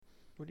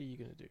What are you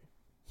going to do?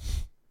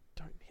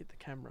 Don't hit the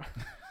camera.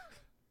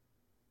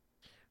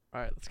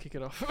 All right, let's kick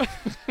it off.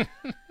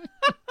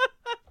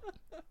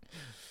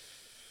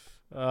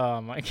 Oh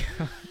my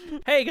god.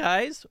 Hey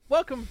guys,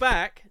 welcome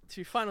back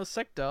to Final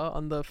Sector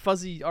on the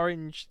fuzzy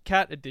orange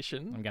cat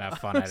edition. I'm going to have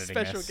fun editing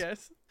Special this.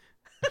 guest.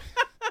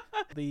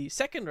 The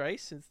second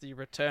race since the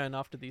return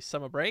after the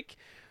summer break.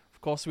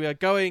 Of course, we are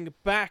going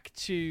back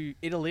to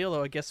Italy,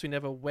 although I guess we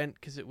never went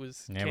because it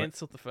was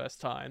cancelled the first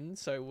time.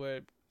 So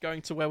we're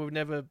going to where we've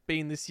never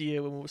been this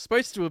year when we were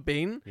supposed to have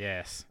been.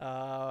 Yes.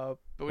 But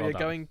we Well are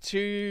done. going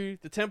to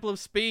the Temple of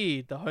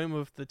Speed, the home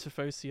of the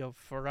Tifosi of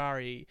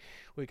Ferrari.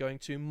 We're going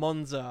to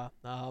Monza,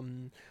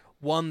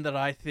 one that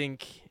I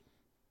think,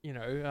 you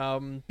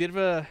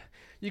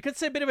could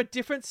say a bit of a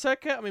different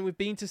circuit. I mean, we've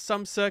been to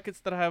some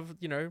circuits that have,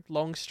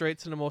 long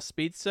straights and more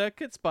speed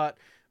circuits, but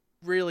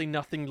really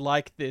nothing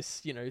like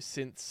this,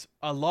 since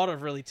a lot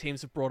of really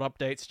teams have brought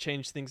updates,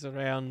 changed things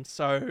around.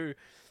 So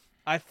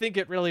I think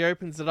it really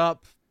opens it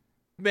up.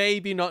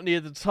 Maybe not near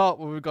the top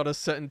where we've got a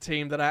certain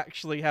team that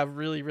actually have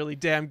really, really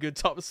damn good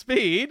top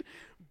speed,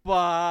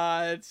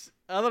 but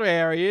other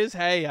areas,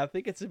 hey, I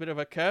think it's a bit of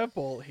a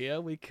curveball here.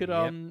 We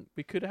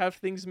could have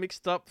things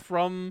mixed up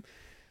from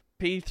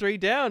P3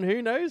 down.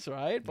 Who knows,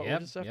 right? But we'll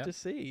just have to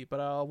see.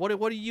 But what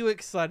are you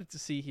excited to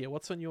see here?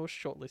 What's on your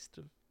short list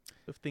of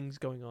things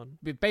going on?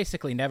 It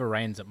basically never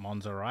rains at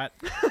Monza, right?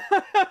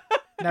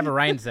 Never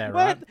rains there,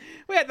 right?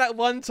 We had that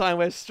one time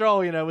where Stroll,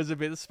 was a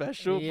bit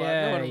special, but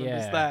no one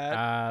remembers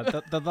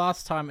that. The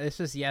last time, this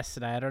was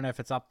yesterday, I don't know if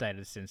it's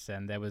updated since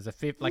then, there was a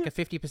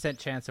 50%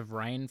 chance of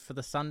rain for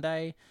the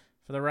Sunday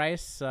for the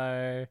race,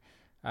 so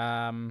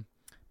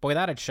boy,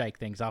 that'd shake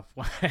things up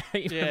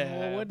even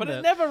more, wouldn't but it?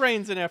 It never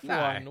rains in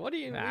F1. No, What do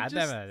you... Nah,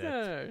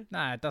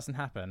 No, it doesn't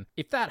happen.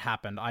 If that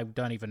happened, I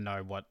don't even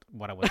know what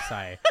I would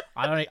say.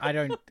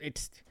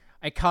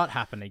 It can't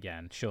happen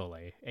again,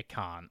 surely. It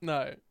can't.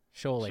 No.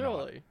 Surely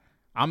not.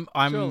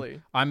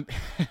 Surely. I'm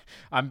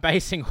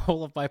basing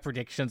all of my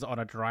predictions on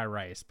a dry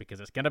race because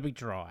it's going to be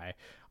dry.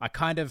 I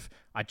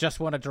just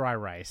want a dry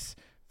race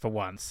for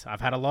once. I've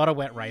had a lot of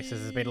wet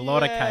races. There's been a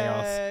lot of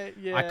chaos.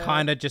 Yeah. I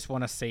kind of just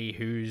want to see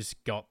who's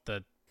got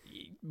the...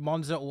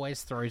 Monza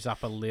always throws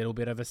up a little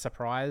bit of a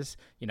surprise.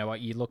 You know what?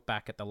 You look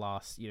back at the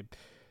last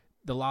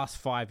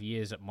 5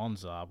 years at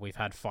Monza, we've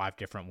had 5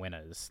 different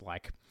winners.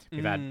 Like,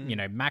 we've had,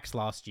 Max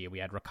last year, we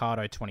had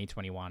Ricciardo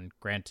 2021.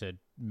 Granted,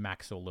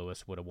 Max or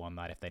Lewis would have won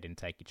that if they didn't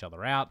take each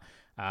other out.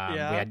 We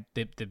had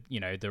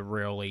the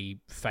really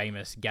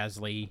famous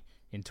Gasly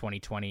in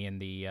 2020 in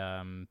the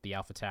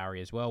AlphaTauri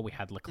as well. We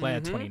had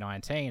Leclerc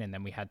 2019, and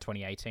then we had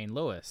 2018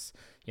 Lewis.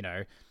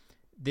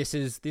 This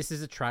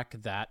is a track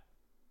that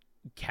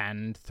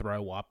can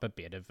throw up a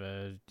bit of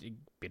a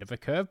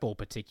curveball,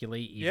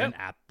 particularly even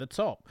at the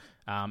top.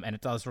 And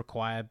it does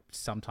require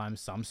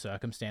sometimes some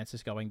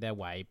circumstances going their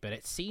way, but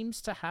it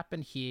seems to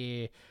happen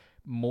here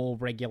more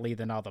regularly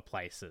than other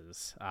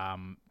places.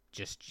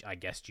 Just, I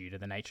guess, due to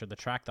the nature of the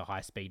track, the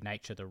high-speed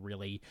nature, the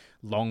really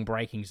long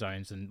braking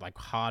zones and like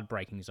hard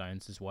braking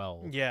zones as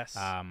well. Yes.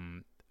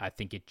 I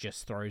think it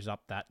just throws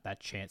up that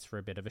chance for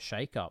a bit of a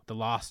shake-up. The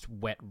last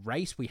wet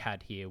race we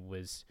had here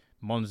was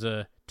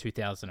Monza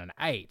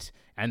 2008,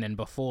 and then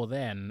before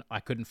then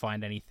I couldn't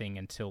find anything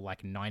until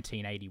like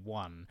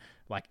 1981.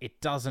 Like, it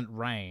doesn't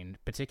rain,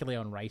 particularly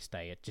on race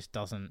day. It just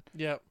doesn't.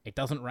 It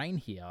doesn't rain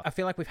here. I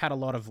feel like we've had a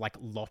lot of like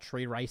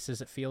lottery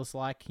races. It feels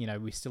like,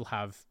 we still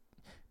have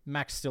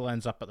Max still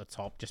ends up at the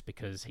top just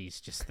because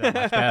he's just that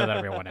much better than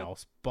everyone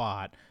else.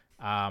 But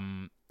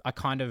I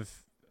kind of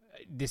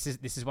this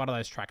is one of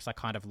those tracks I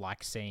kind of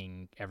like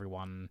seeing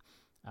everyone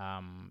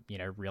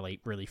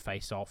really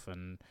face off,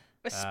 and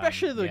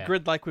especially the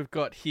grid like we've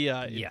got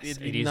here. Yes,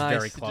 it'd it be is nice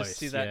very to close. just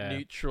see that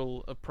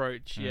neutral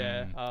approach.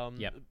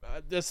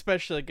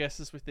 Especially, I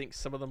guess, as we think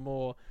some of the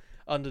more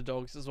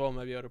underdogs as well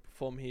may be able to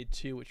perform here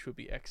too, which would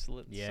be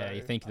excellent. Yeah, so,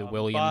 you think the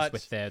Williams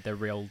with their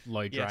real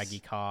low draggy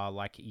car,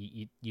 like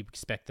you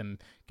expect them,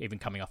 even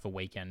coming off a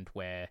weekend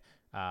where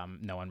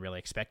no one really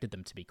expected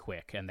them to be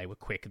quick, and they were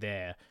quick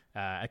there.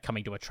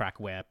 Coming to a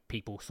track where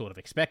people sort of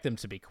expect them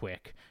to be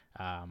quick,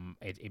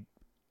 it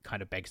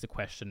kind of begs the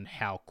question,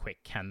 how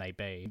quick can they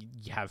be?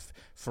 You have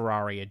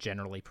Ferrari are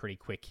generally pretty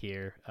quick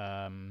here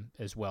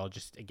as well,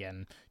 just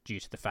again due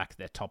to the fact that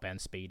their top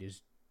end speed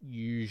is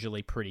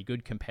usually pretty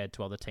good compared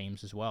to other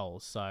teams as well.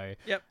 So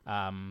it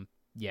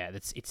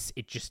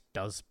just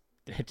does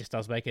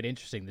make it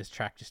interesting. This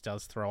track just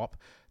does throw up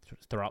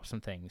some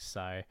things.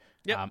 So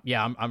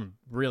I'm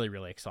really,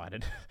 really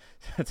excited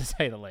to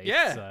say the least.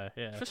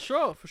 For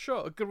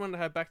sure, a good one to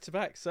have back to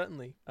back,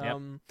 certainly.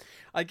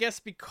 I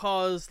guess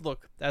because,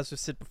 look, as we've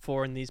said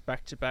before, in these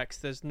back to backs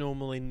there's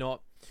normally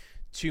not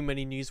too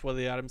many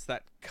newsworthy items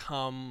that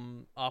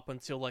come up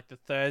until like the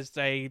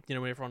Thursday,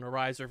 when everyone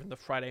arrives, or even the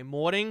Friday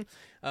morning,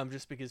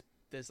 just because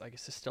there's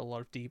still a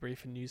lot of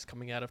debrief and news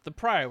coming out of the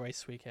prior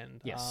race weekend.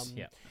 Yes.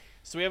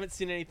 So we haven't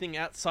seen anything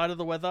outside of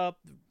the weather.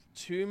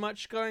 too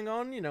much going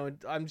on.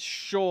 I'm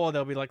sure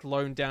there'll be like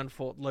low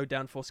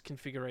downforce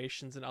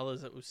configurations and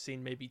others that we've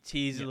seen maybe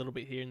tease a little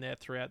bit here and there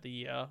throughout the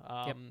year.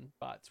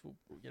 But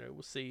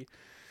we'll see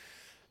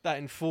that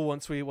in full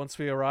once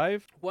we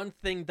arrive. One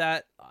thing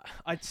that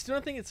I still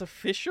don't think it's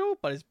official,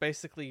 but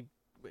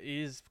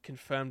is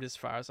confirmed as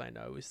far as I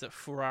know, is that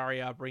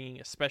Ferrari are bringing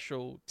a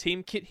special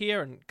team kit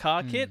here and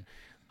car kit.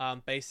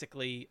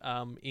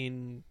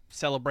 In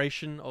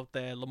celebration of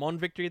their Le Mans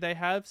victory they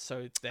have.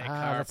 So their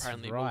car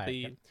apparently will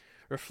be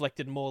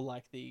reflected more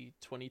like the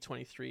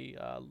 2023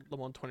 Le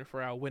Mans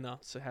 24-hour winner.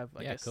 So have,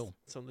 I guess, some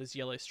of those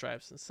yellow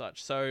stripes and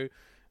such. So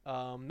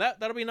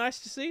that'll be nice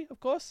to see, of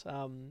course.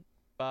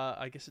 But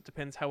I guess it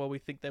depends how well we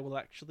think they will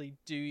actually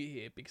do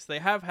here, because they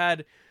have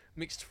had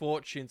mixed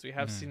fortunes. We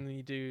have seen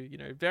them do,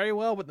 very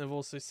well, but they've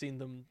also seen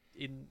them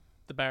in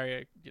the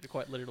barrier,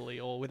 quite literally,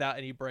 or without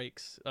any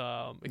brakes,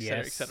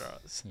 etc.,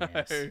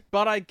 etc. So,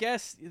 but I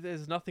guess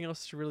there's nothing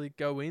else to really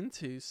go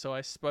into. So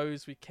I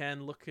suppose we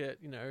can look at,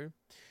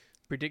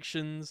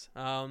 predictions,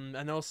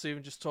 and also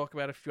even just talk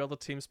about a few other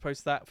teams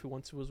post that if we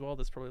want to as well.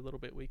 There's probably a little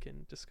bit we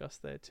can discuss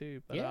there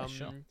too. But,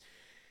 sure.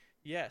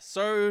 Yeah,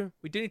 so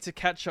we do need to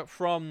catch up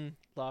from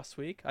last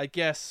week. I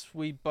guess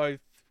we both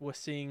were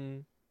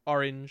seeing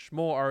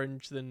more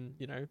orange than,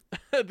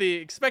 the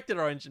expected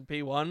orange in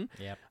P1.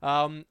 Yep.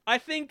 I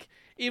think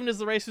even as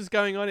the race was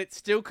going on, it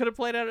still could have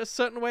played out a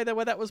certain way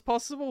where that was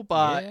possible,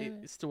 but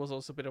it still was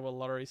also a bit of a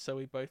lottery, so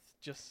we both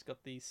just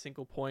got the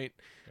single point.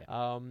 Yep.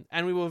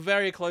 And we were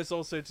very close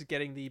also to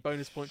getting the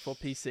bonus point for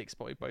P6,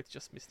 but we both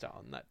just missed out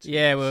on that too.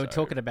 Yeah, we were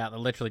talking about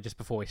literally just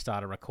before we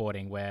started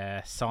recording,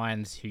 where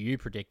Sainz, who you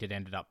predicted,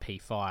 ended up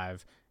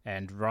P5,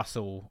 and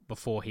Russell,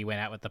 before he went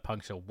out with the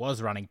puncture,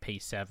 was running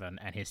P7,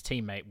 and his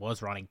teammate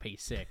was running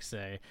P6.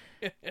 So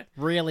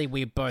really,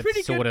 we both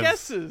pretty sort good of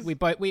guesses. We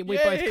both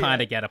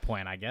kind of get a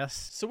point, I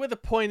guess. So with a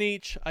point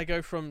each, I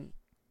go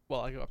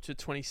up to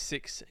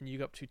 26, and you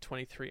go up to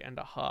 23 and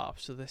a half.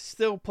 So there's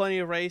still plenty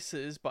of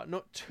races, but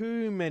not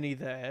too many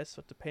there. So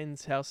it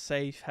depends how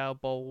safe, how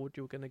bold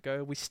you're going to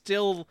go. We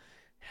still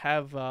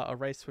have a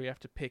race where you have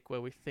to pick where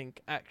we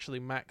think actually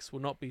Max will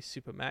not be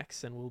Super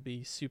Max and will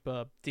be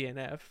Super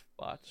DNF,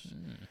 but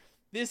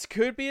this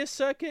could be a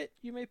circuit.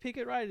 You may pick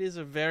it right. It is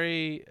a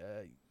very,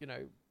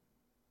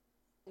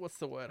 what's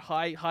the word?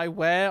 High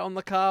wear on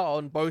the car,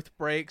 on both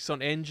brakes,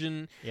 on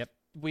engine. Yep.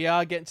 We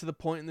are getting to the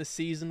point in the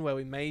season where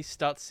we may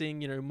start seeing,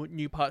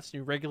 new parts,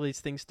 new regulars,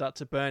 things start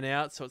to burn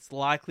out. So it's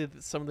likely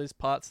that some of those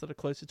parts that are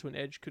closer to an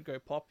edge could go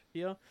pop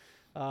here.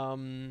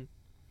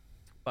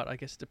 But I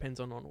guess it depends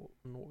on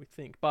what we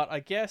think. But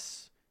I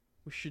guess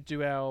we should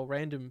do our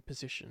random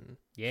position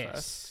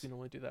first. We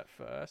normally do that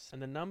first.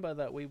 And the number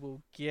that we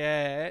will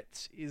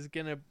get is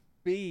going to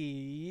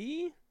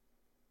be...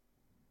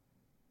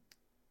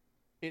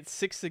 It's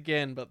 6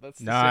 again, but that's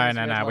the same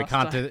as No. We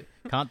can't do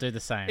the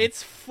same.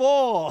 It's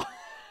 4.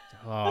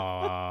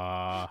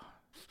 Oh.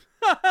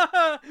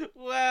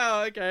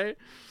 Wow, okay.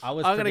 I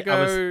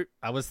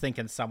was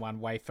thinking someone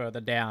way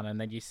further down,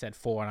 and then you said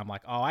 4, and I'm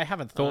like, I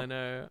haven't thought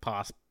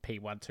past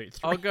P1, 2, 3.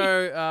 I'll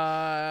go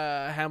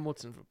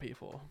Hamilton for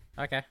P4.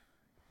 Okay.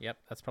 Yep,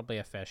 that's probably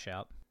a fair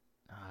shout.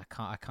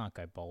 I can't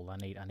go bold. I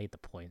need the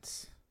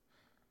points.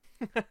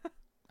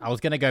 I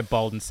was gonna go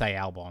bold and say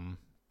Albon,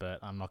 but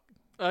I'm not.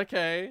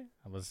 Okay.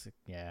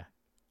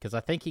 Because I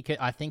think he could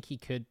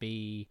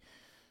be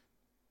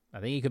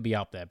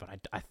up there, but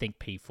I think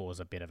P4 is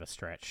a bit of a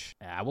stretch.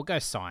 We'll go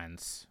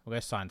Sainz.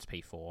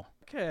 P4.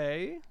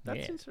 Okay,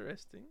 that's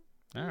interesting.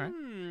 All right.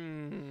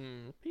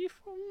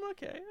 P4.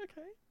 Okay.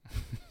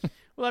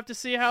 We'll have to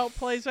see how it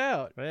plays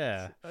out.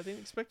 Yeah. I didn't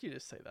expect you to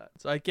say that.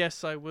 So I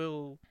guess I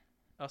will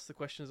ask the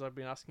questions I've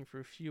been asking for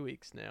a few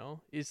weeks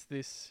now. Is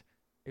this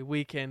a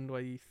weekend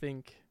where you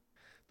think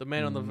the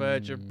man on the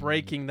verge of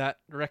breaking that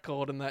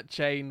record and that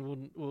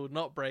chain will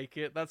not break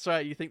it? That's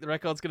right. You think the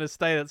record's going to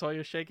stay. That's why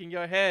you're shaking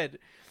your head.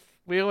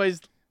 We always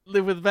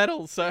live with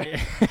medals, so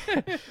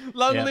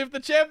long live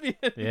the champion.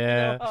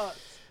 Yeah.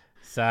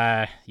 So,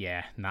 I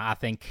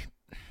think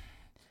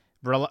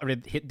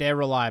their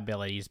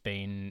reliability has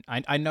been...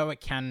 I know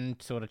it can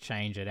sort of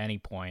change at any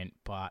point,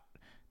 but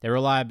their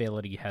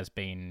reliability has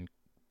been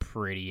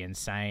pretty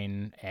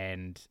insane.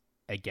 And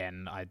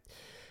again,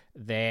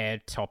 their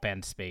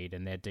top-end speed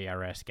and their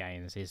DRS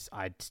gains is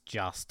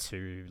just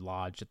too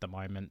large at the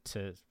moment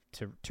to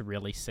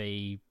really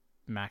see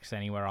Max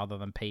anywhere other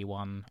than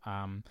P1.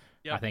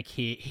 I think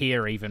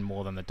here even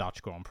more than the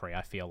Dutch Grand Prix.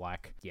 I feel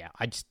like,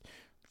 I just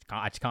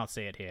can't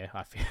see it here.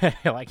 I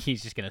feel like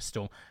he's just going to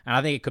storm, and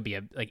I think it could be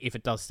if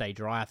it does stay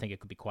dry, I think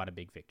it could be quite a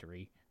big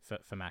victory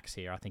for Max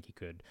here. I think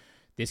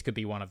this could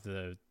be one of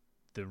the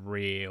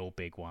real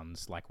big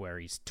ones, like where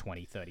he's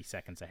 20-30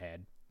 seconds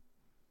ahead.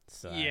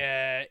 So.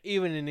 Yeah,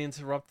 even in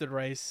interrupted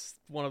race,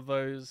 one of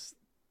those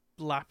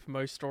lap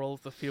most or all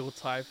of the field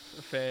type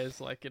affairs,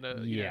 like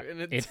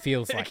it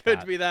feels like it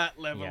could be that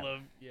level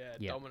of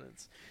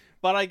dominance.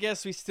 But I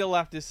guess we still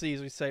have to see,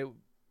 as we say,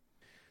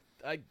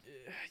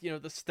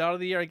 the start of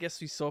the year, I guess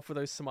we saw for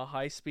those some of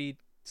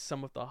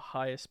the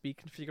higher speed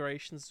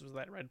configurations was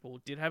that Red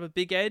Bull did have a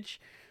big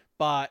edge,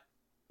 but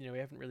we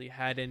haven't really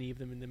had any of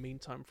them in the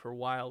meantime for a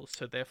while,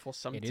 so therefore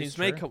some It teams is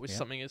may true, come with yeah.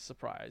 something as a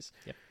surprise.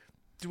 Yep.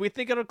 Do we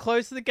think it'll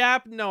close the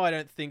gap? No, I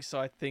don't think so.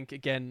 I think,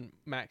 again,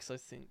 Max, I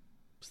think,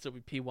 will still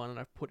be P1, and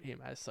I've put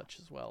him as such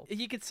as well.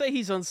 You could say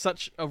he's on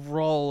such a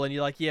roll, and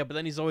you're like, yeah, but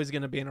then he's always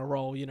going to be in a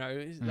roll,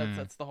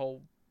 That's the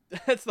whole...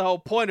 That's the whole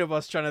point of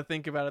us trying to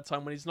think about a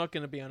time when he's not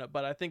going to be on it.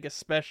 But I think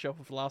especially off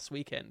of last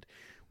weekend,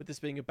 with this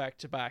being a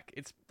back-to-back,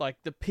 it's like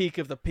the peak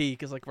of the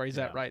peak is like where he's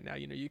at right now.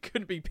 You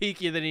couldn't be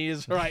peakier than he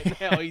is right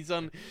now. He's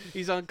on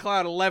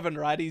cloud 11,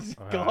 right? He's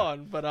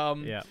gone. But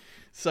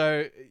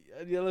so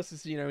unless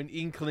it's an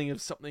inkling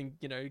of something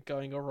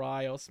going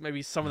awry, or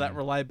maybe some of that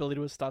reliability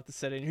will start to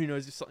set in. Who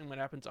knows if something might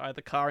happen to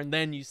either car, and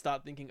then you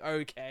start thinking,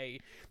 okay,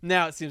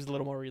 now it seems a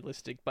little more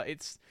realistic. But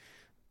it's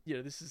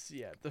this is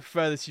the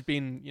furthest you've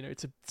been,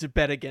 to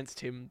bet against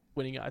him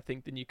winning it, I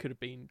think, than you could have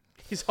been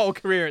his whole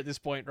career at this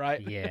point,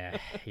 right? Yeah.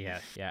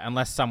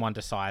 Unless someone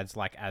decides,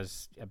 like,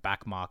 as a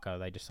back marker,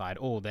 they decide,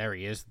 oh, there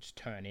he is, just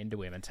turn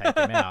into him and take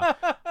him out.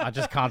 I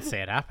just can't see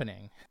it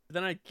happening.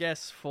 Then I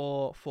guess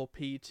for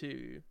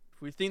P2,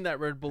 if we think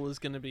that Red Bull is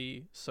going to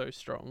be so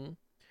strong,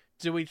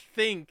 do we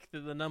think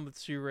that the number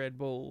 2 Red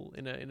Bull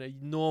in a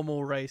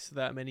normal race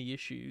without many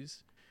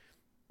issues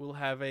will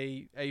have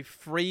a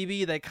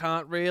freebie? They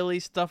can't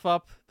really stuff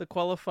up the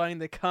qualifying.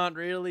 They can't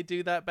really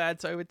do that bad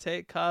to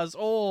overtake cars.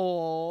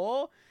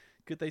 Or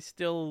could they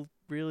still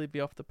really be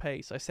off the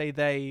pace? I say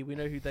they. We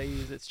know who they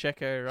is. It's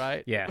Checo,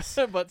 right? Yes.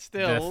 But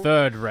still. The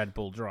third Red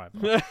Bull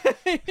driver.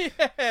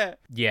 Yeah.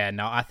 Yeah,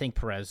 no, I think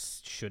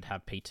Perez should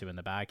have P2 in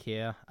the bag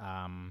here.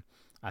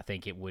 I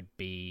think it would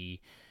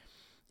be...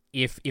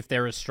 If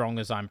they're as strong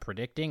as I'm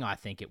predicting, I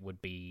think it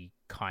would be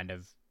kind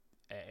of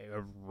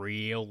a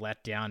real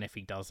letdown if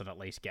he doesn't at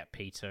least get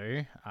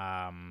P2.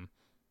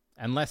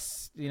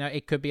 Unless,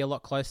 it could be a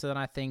lot closer than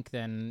I think,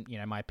 then,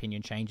 my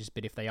opinion changes.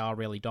 But if they are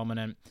really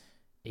dominant,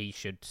 he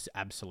should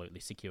absolutely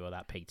secure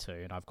that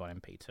P2, and I've got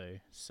him P2,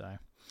 so...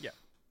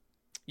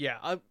 Yeah,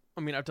 I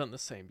mean, I've done the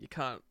same. You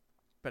can't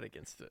bet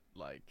against it.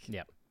 Like...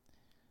 Yep.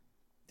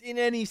 In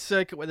any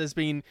circuit where there's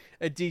been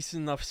a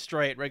decent enough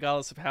straight,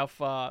 regardless of how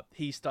far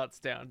he starts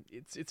down,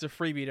 it's a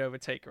freebie to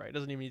overtake, right? It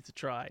doesn't even need to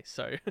try.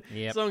 So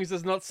as long as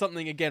there's not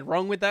something, again,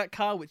 wrong with that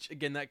car, which,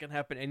 again, that can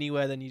happen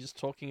anywhere, then you're just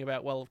talking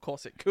about, well, of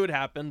course it could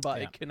happen,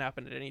 but it can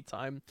happen at any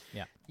time.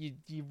 Yeah. You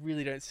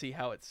really don't see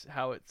how it's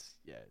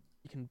you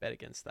can bet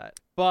against that.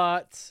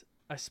 But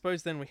I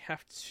suppose then we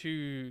have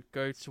to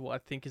go to what I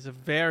think is a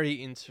very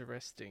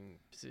interesting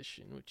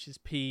position, which is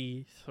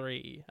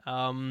P3.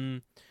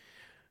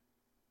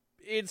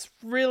 It's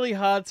really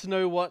hard to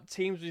know what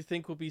teams we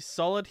think will be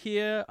solid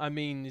here. I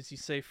mean, as you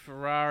say,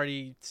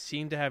 Ferrari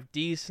seem to have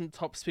decent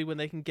top speed when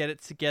they can get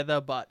it together,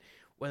 but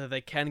whether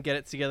they can get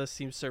it together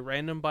seems so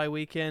random by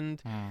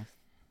weekend.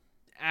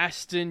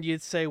 Aston,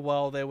 you'd say,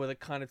 well, they were the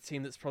kind of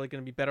team that's probably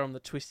going to be better on the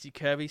twisty,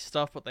 curvy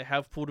stuff, but they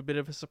have pulled a bit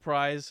of a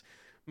surprise.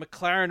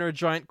 McLaren are a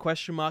giant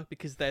question mark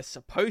because they're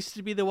supposed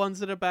to be the ones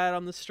that are bad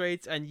on the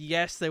straights, and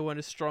yes, they weren't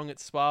as strong at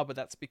Spa, but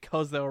that's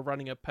because they were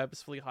running a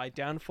purposefully high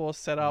downforce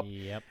setup.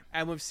 Yep.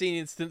 And we've seen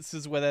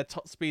instances where their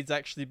top speed's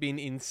actually been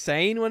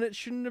insane when it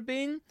shouldn't have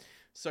been,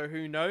 so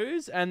who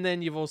knows? And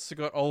then you've also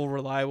got old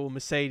reliable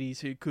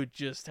Mercedes who could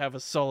just have a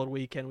solid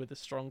weekend with a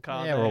strong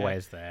car. They're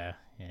always there,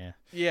 yeah.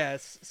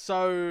 Yes,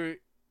 so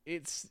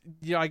it's,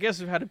 I guess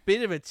we've had a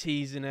bit of a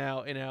tease in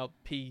our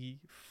P4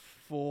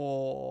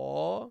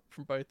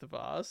 from both of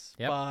us,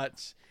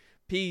 but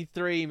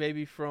P3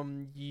 maybe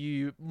from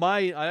you.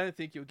 I don't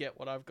think you'll get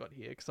what I've got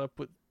here because I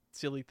put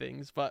silly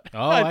things, but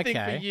I think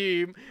for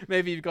you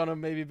maybe you've gone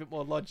maybe a bit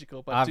more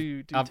logical, but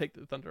do take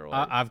the thunder away.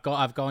 I've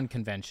gone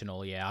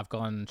conventional. I've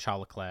gone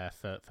Charles Leclerc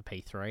for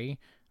P3.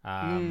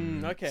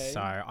 Okay. So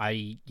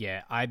I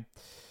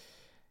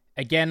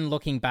again,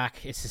 looking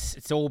back,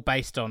 it's all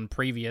based on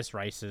previous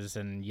races,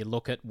 and you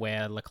look at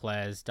where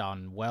Leclerc's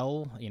done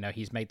well.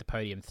 He's made the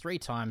podium 3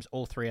 times.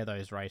 All 3 of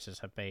those races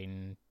have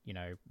been,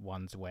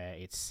 ones where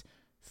it's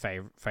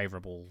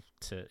favorable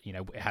to,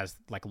 it has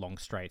like long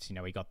straights.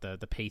 We got the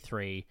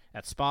P3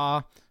 at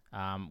Spa,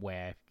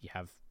 where you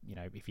have,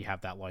 if you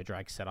have that low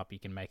drag setup, you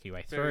can make your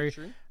way through. Very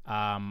true.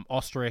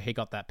 Austria, he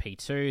got that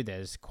P2.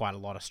 There's quite a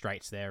lot of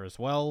straights there as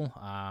well.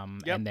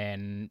 And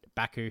then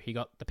Baku, he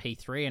got the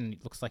P3, and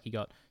it looks like he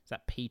got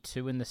that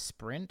P2 in the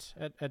sprint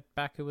at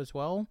Baku as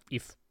well.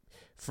 If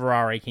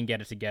Ferrari can get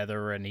it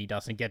together and he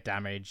doesn't get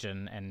damaged,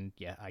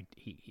 I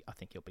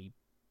think he'll be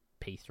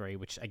P3,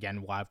 which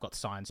again, why I've got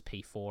Sainz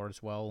P4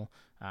 as well.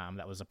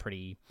 That was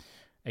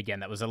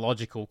that was a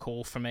logical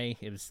call for me.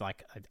 It was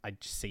like, I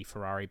just see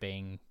Ferrari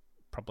being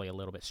probably a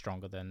little bit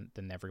stronger than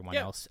everyone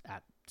else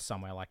at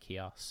somewhere like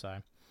here. So,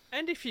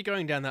 and if you're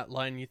going down that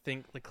line, you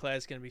think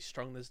Leclerc's going to be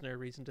strong. There's no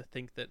reason to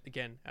think that,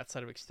 again,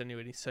 outside of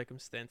extenuating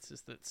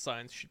circumstances, that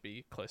Sainz should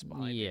be close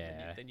behind.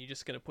 Yeah, then you're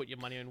just going to put your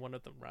money on one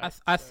of them, right?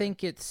 I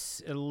think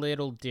it's a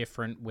little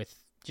different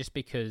with just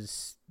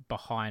because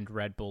behind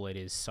Red Bull it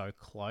is so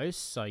close.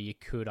 So you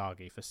could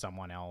argue for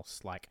someone else,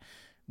 like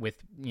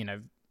with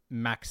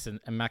Max and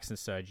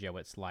Sergio,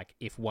 it's like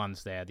if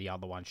one's there, the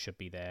other one should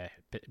be there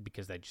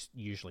because they're just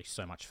usually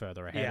so much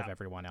further ahead of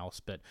everyone else.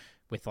 But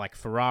with like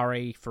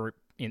Ferrari,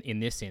 in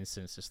this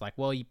instance, it's like,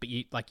 well,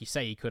 like you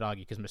say, you could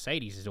argue because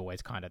Mercedes is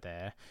always kind of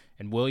there,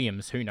 and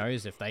Williams, who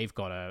knows if they've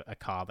got a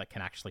car that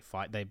can actually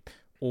fight. They're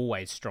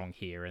always strong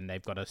here, and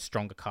they've got a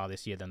stronger car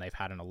this year than they've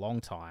had in a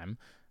long time.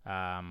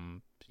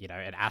 You know,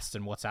 and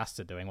Aston, what's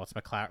Aston doing? What's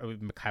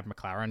McLaren? Have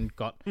McLaren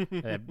got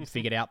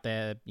figured out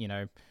their, you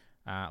know,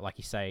 like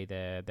you say,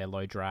 their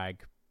low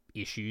drag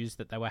issues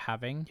that they were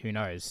having? Who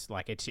knows?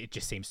 Like it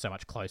just seems so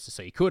much closer.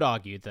 So you could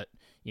argue that,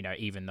 you know,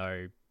 even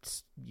though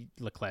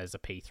Leclerc's a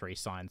P3,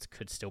 Sainz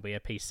could still be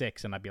a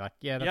P6, and I'd be like,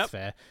 yeah, that's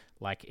fair.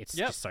 Like it's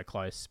just so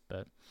close.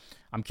 But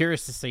I'm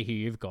curious to see who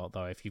you've got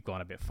though. If you've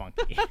gone a bit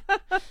funky.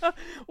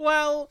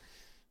 Well,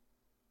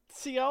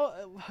 see,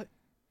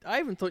 I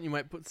even thought you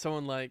might put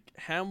someone like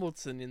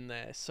Hamilton in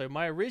there. So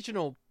my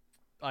original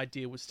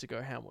idea was to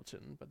go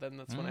Hamilton, but then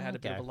that's when I had a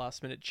bit of a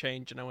last minute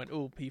change, and I went,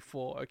 oh,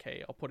 P4.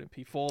 Okay, I'll put him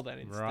P4 then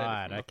instead.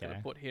 Right, I'm not going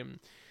to put him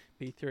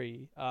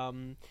P3.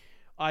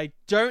 I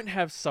don't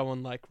have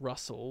someone like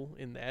Russell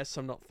in there,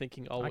 so I'm not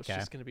thinking, it's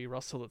just going to be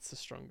Russell that's the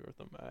stronger of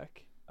the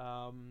Merc.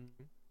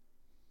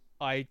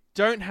 I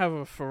don't have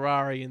a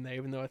Ferrari in there,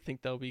 even though I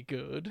think they'll be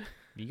good.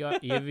 You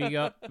got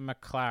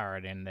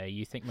McLaren in there.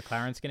 You think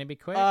McLaren's going to be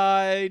quick?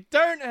 I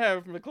don't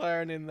have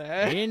McLaren in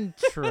there.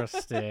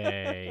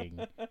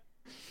 Interesting.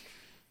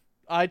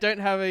 I don't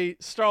have a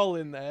Stroll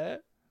in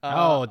there. Damn,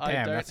 I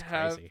don't that's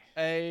have crazy.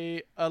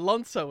 a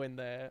Alonso in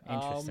there.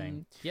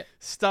 Interesting. Yep.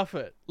 Stuff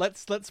it.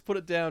 Let's put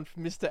it down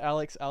for Mr.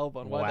 Alex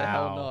Albon. Why the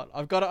hell not?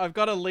 I've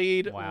got a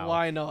lead. Wow.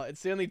 Why not?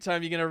 It's the only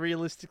time you're going to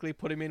realistically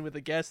put him in with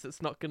a guess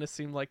that's not going to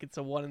seem like it's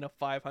a 1 in a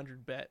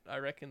 500 bet. I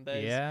reckon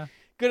there's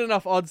good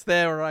enough odds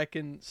there where I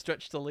can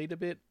stretch the lead a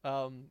bit.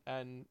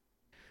 And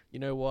you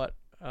know what?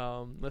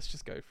 Let's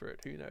just go for it.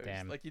 Who knows?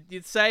 Damn. Like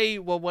you'd say,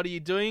 well, what are you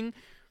doing?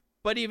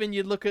 But even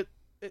you look at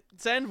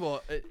Zandvoort,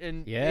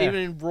 and even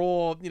in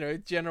raw, you know,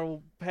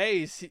 general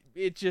pace,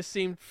 it just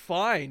seemed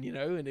fine, you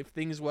know. And if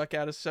things work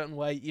out a certain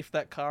way, if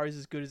that car is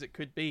as good as it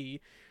could be,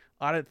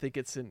 I don't think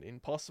it's an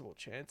impossible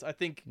chance. I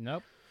think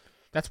nope.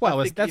 That's why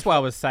I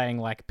was saying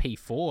like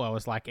P4. I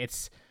was like,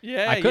 it's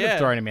I could have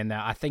thrown him in there.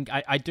 I think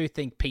I do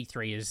think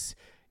P3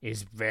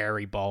 is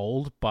very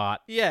bold, but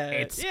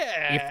if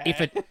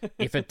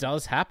it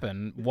does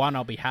happen, one,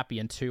 I'll be happy,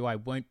 and two, I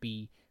won't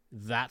be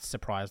that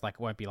surprised. Like it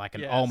won't be like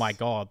oh my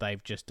god,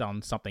 they've just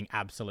done something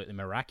absolutely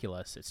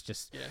miraculous. It's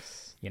just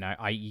you know,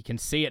 you can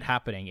see it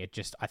happening. It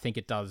just, I think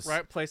it does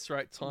right place,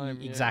 right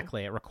time.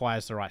 Exactly. It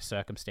requires the right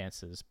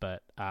circumstances,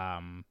 but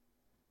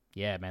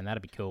yeah, man,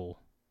 that'd be cool.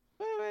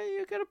 Well,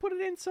 you gotta put it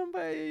in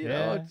somewhere, you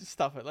know, just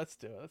stuff it. Let's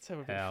do it. Let's have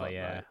a bit of fun.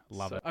 Right?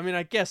 Love it. I mean,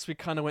 I guess we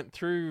kind of went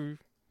through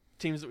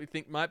teams that we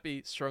think might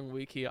be strong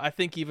week here. I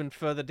think even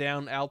further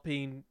down,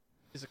 Alpine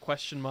is a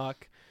question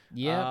mark.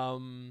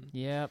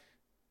 Yep.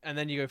 And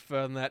then you go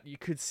further than that, you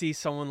could see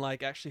someone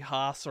like actually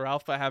Haas or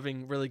Alpha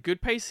having really good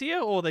pace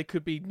here, or they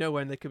could be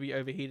nowhere and they could be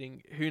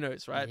overheating. Who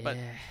knows, right? Yeah. But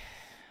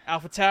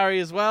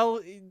AlphaTauri as well,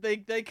 they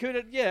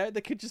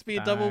could just be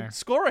a double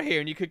scorer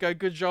here, and you could go,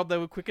 good job, they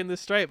were quick in the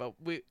straight. But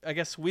I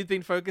guess we've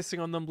been focusing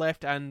on them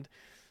left, and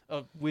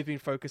we've been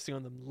focusing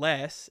on them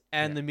less,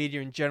 and the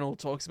media in general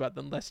talks about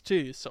them less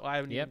too. So I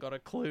haven't even got a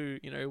clue,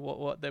 you know,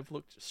 what they've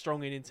looked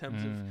strong in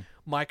terms of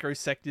micro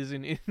sectors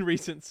in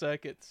recent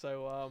circuits.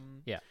 So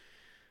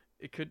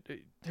it could,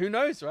 who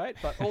knows, right?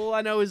 But all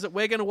I know is that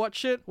we're going to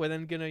watch it. We're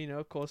then going to, you know,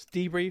 of course,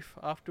 debrief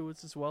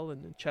afterwards as well,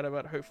 and chat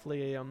about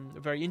hopefully a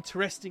very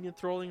interesting,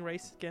 enthralling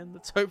race again.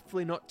 That's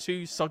hopefully not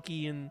too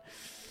soggy and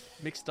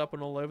mixed up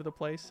and all over the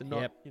place, and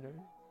not, you know,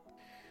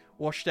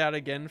 washed out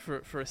again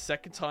for a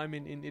second time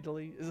in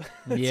Italy.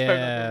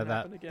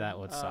 that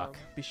would suck.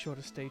 Be sure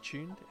to stay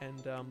tuned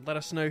and let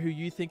us know who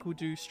you think will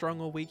do strong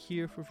all week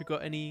here, if you've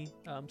got any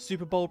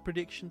Super Bowl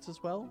predictions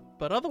as well.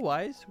 But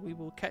otherwise, we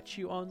will catch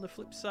you on the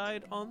flip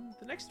side on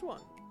the next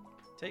one.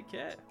 Take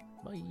care.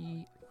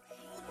 Bye.